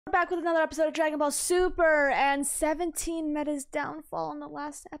We're back with another episode of Dragon Ball Super, and 17 met his downfall in the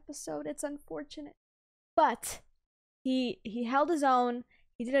last episode. It's unfortunate, but he held his own.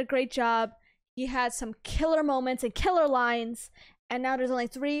 He did a great job. He had some killer moments and killer lines, and now there's only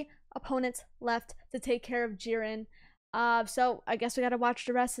 3 opponents left to take care of Jiren. So I guess we gotta watch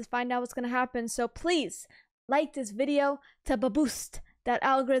the rest to find out what's gonna happen. So please like this video to boost that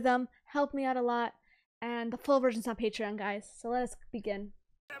algorithm. Help me out a lot. And the full version's on Patreon, guys. So let us begin.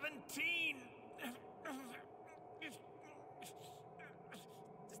 17.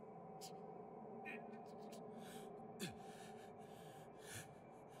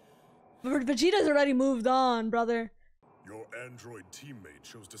 Vegeta's already moved on, brother. Your android teammate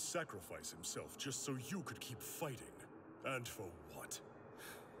chose to sacrifice himself just so you could keep fighting. And for what?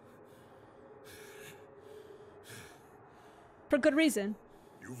 For good reason.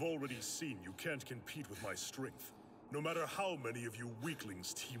 You've already seen you can't compete with my strength, no matter how many of you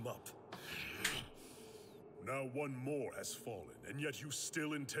weaklings team up. Now one more has fallen, and yet you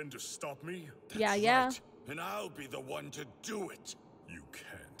still intend to stop me? Yeah. Right. And I'll be the one to do it. You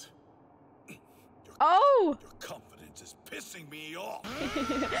can't. Oh! Your confidence is pissing me off.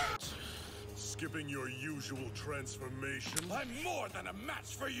 Skipping your usual transformation? I'm more than a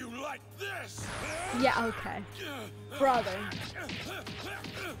match for you like this. Yeah, okay. Brother.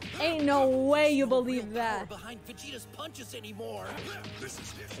 Ain't no way you believe that. Behind Vegeta's punches anymore. This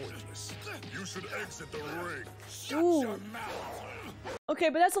is pointless. You should exit the ring. Shut Ooh. your mouth. Okay,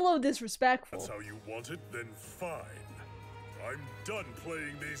 but that's a little disrespectful. That's how you want it? Then fine. I'm done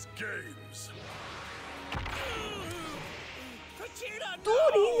playing these games. Vegeta, Dude,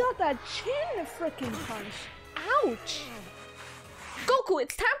 no! he got that chin freaking punch. Ouch. Goku,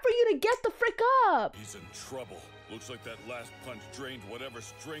 it's time for you to get the frick up. He's in trouble. Looks like that last punch drained whatever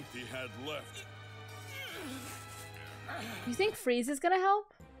strength he had left. You think Freeze is gonna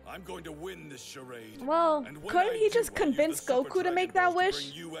help? I'm going to win this charade. Well, And when couldn't I he do, just I'll use convince the Super Goku to Dragon make that Balls to wish?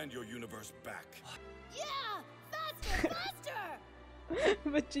 bring you and your universe back. Yeah! Faster, faster!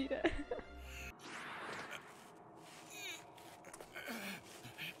 Vegeta.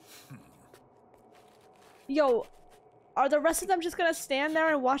 Yo, are the rest of them just gonna stand there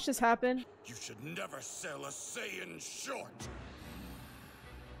and watch this happen? You should never sell a Saiyan short.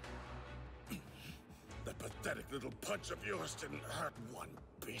 That pathetic little punch of yours didn't hurt one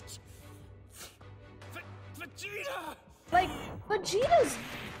bit. Vegeta! Like, Vegeta's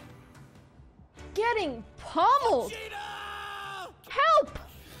getting pummeled. Vegeta! Help!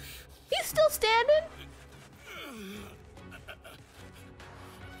 He's still standing?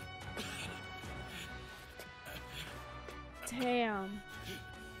 Damn.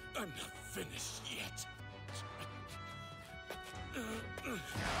 I'm not finished yet.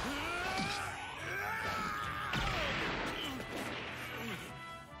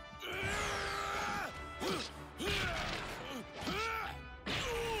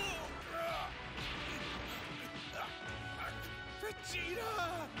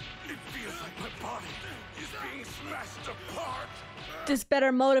 Vegeta! It feels like my body is being smashed apart. This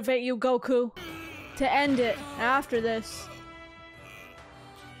better motivate you, Goku, to end it after this.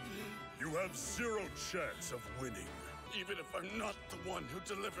 You have 0 chance of winning. Even if I'm not the one who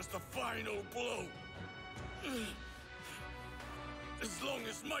delivers the final blow. As long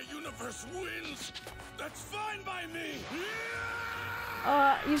as my universe wins, that's fine by me.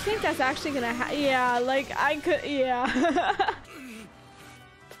 You think that's actually gonna yeah, like, I could, yeah.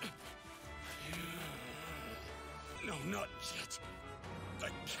 No, not yet. I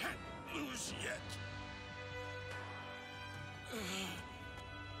can't lose yet.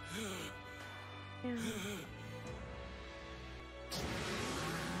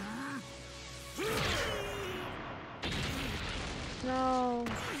 No.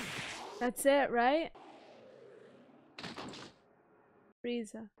 That's it, right?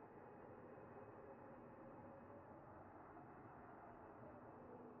 Frieza.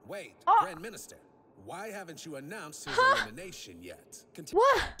 Wait, Oh. Grand Minister, why haven't you announced his elimination yet?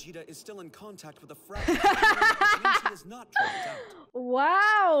 What? Vegeta is still in contact with a fragment. Which means he is not dropped out.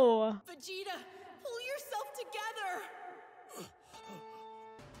 Wow. Vegeta, pull yourself together!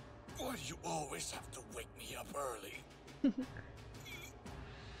 Why do you always have to wake me up early?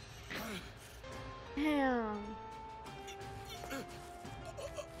 Damn.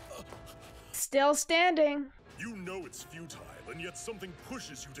 Still standing. You know it's futile, and yet something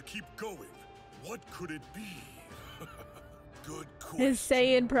pushes you to keep going. What could it be? Good question. His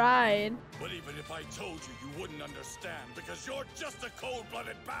Saiyan pride. But even if I told you, you wouldn't understand because you're just a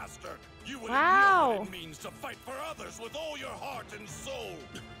cold-blooded bastard. You wouldn't know what it means to fight for others with all your heart and soul.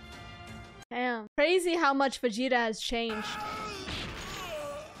 Damn. Crazy how much Vegeta has changed.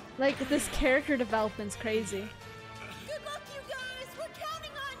 Like, this character development's crazy. Good luck, you guys! We're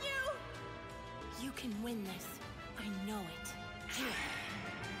counting on you! You can win this. I know it.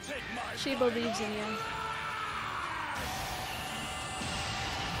 Take my She believes in you.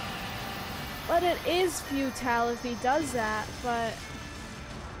 But it is futile if he does that, but...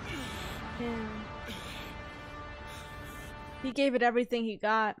 Yeah. He gave it everything he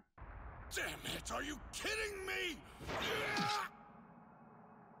got. Damn it, are you kidding me?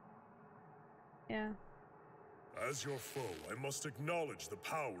 Yeah. As your foe, I must acknowledge the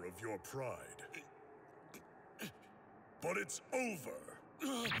power of your pride. But it's over.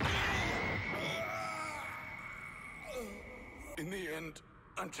 In the end,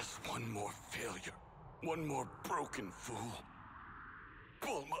 I'm just one more failure. One more broken fool.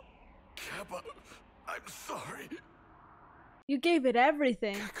 Bulma, Kappa, I'm sorry. You gave it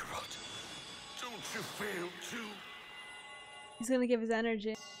everything. Kakarot, don't you fail too? He's gonna give his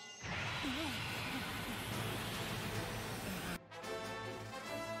energy.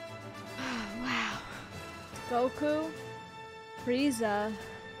 Wow. Goku, Frieza,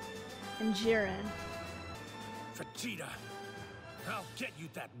 and Jiren. Vegeta, I'll get you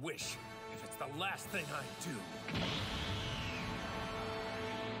that wish if it's the last thing I do.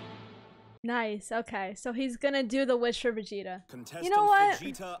 Nice, okay. So he's gonna do the wish for Vegeta. Contestant You know what?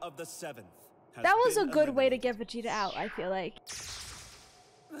 Vegeta of the 7th has That was a been good way to eliminated. get Vegeta out, I feel like.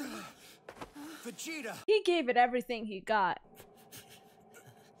 Vegeta! He gave it everything he got.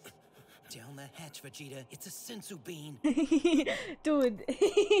 Down the hatch, Vegeta. It's a sensu bean. Dude,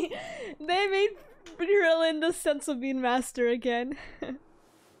 they made Krillin the sensu bean master again. There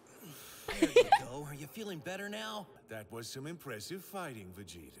you go. Are you feeling better now? That was some impressive fighting,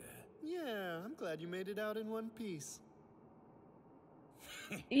 Vegeta. Yeah, I'm glad you made it out in one piece.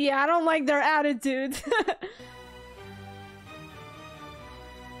 Yeah, I don't like their attitude.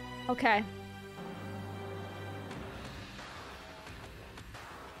 Okay.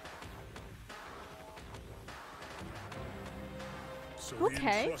 So Okay.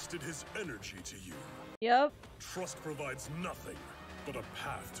 he entrusted his energy to you. Yep. Trust provides nothing but a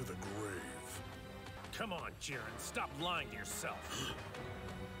path to the grave. Come on, Jiren, stop lying to yourself.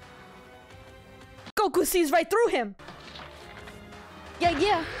 Goku sees right through him. Yeah,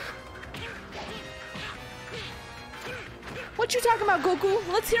 yeah. What you talking about, Goku?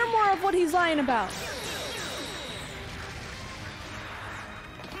 Let's hear more of what he's lying about.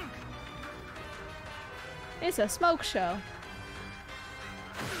 It's a smoke show.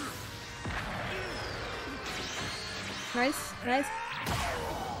 Nice, nice.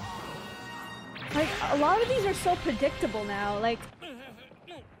 Like, a lot of these are so predictable now, like...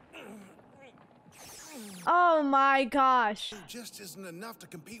 Oh my gosh. It just isn't enough to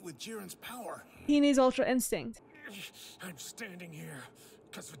compete with Jiren's power. He needs Ultra Instinct. I'm standing here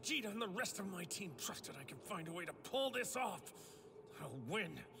because Vegeta and the rest of my team trusted I could find a way to pull this off. I'll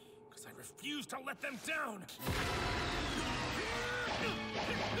win because I refuse to let them down.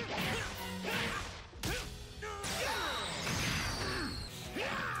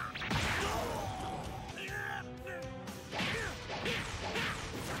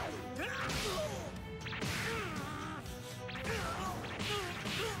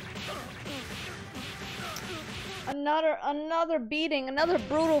 Another beating, another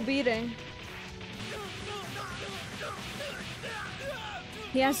brutal beating.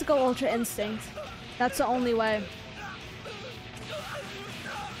 He has to go Ultra Instinct. That's the only way.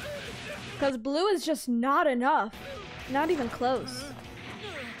 Because blue is just not enough. Not even close.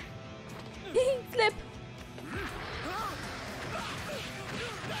 Flip!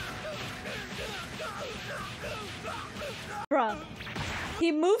 Bruh.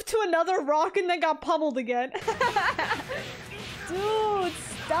 He moved to another rock and then got pummeled again. Dude,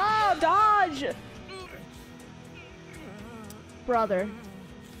 stop! Dodge! Brother.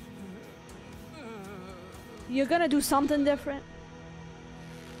 You're gonna do something different?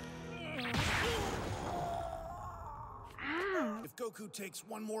 Ow. If Goku takes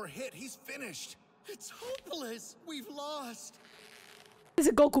one more hit, he's finished. It's hopeless. We've lost. This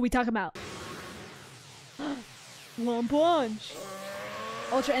is Goku we talking about. One punch.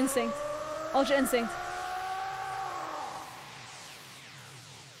 Ultra Instinct. Ultra Instinct.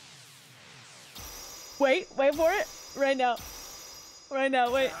 Wait for it. Right now. Right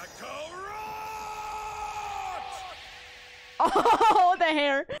now, wait. Oh, the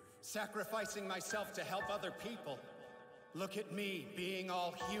hair. Sacrificing myself to help other people. Look at me being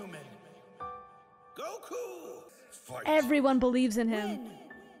all human. Goku! Fight. Everyone believes in him.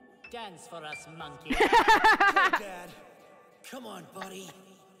 Dance for us, monkey. Go, Dad. Come on, buddy.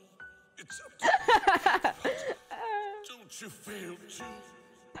 It's up to you. Don't you fail too?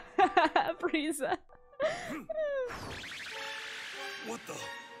 Frieza. What the?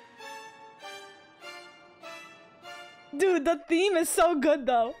 Dude, the theme is so good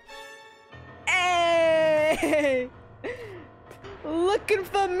though. Hey! Looking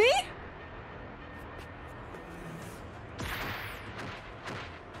for me?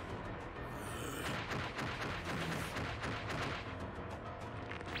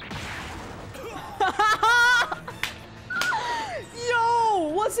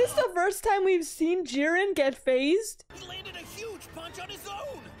 Yo, was this the first time we've seen Jiren get phased? He landed a huge punch on his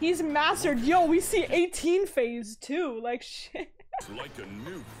own. He's mastered. Yo, we see 18 phase too. Like shit. It's like a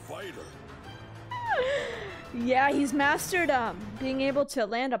new fighter. Yeah, he's mastered being able to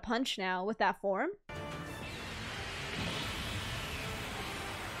land a punch now with that form.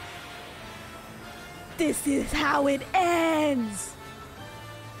 This is how it ends.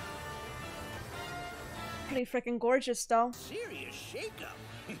 Pretty freaking gorgeous though. Serious shakeup.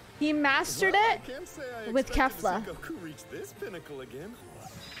 He mastered Well, I it can't say I with expected to Kefla. see Goku reach this pinnacle again.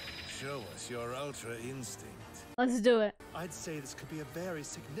 Show us your ultra instinct. Let's do it. I'd say this could be a very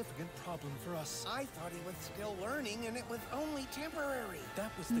significant problem for us. I thought he was still learning and it was only temporary.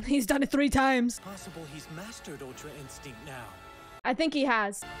 That was the He's done it 3 times. possible he's mastered Ultra Instinct now. I think he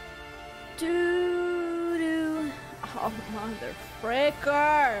has. Doo doo. Oh, mother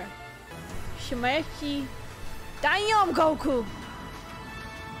fricker. Shimeshi. Damn, Goku.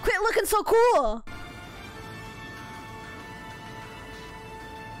 Quit looking so cool.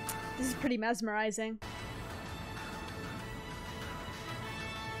 This is pretty mesmerizing.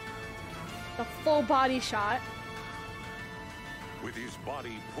 The full body shot. With his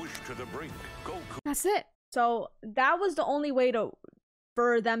body pushed to the brink, Goku. That's it. So that was the only way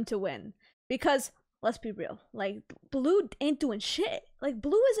for them to win. Because let's be real, like Blue ain't doing shit. Like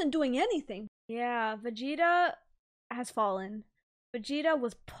Blue isn't doing anything. Yeah, Vegeta has fallen. Vegeta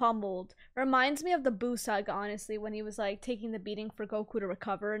was pummeled. Reminds me of the Buu saga, honestly, when he was like taking the beating for Goku to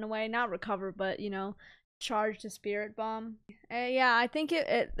recover in a way. Not recover, but you know, charge the spirit bomb. Yeah, I think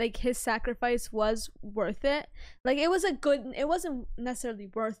it like his sacrifice was worth it. Like it wasn't necessarily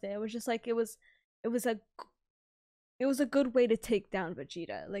worth it. It was just like it was a good way to take down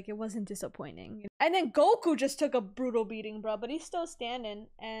Vegeta. Like it wasn't disappointing. And then Goku just took a brutal beating, bro, but he's still standing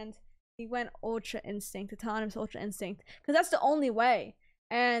and he went Ultra Instinct, autonomous Ultra Instinct, because that's the only way.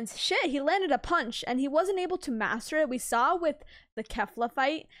 And shit, he landed a punch and he wasn't able to master it. We saw with the Kefla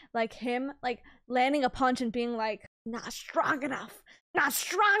fight, like him like landing a punch and being like, not strong enough, not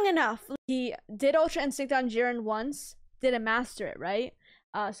strong enough. He did Ultra Instinct on Jiren once, didn't master it, right?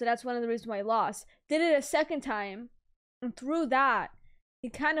 So that's one of the reasons why he lost. Did it a second time, and through that, he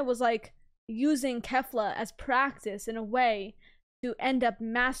kind of was like using Kefla as practice in a way to end up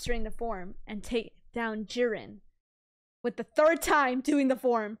mastering the form and take down Jiren with the 3rd time doing the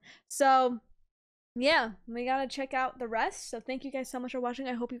form. So yeah, we gotta check out the rest. So thank you guys so much for watching.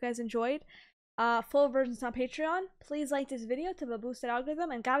 I hope you guys enjoyed. Full versions on Patreon. Please like this video to have a boosted algorithm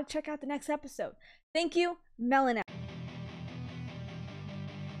and gotta check out the next episode. Thank you. Melon out.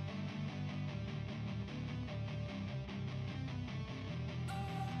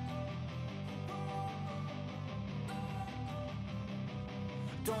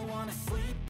 Don't wanna sleep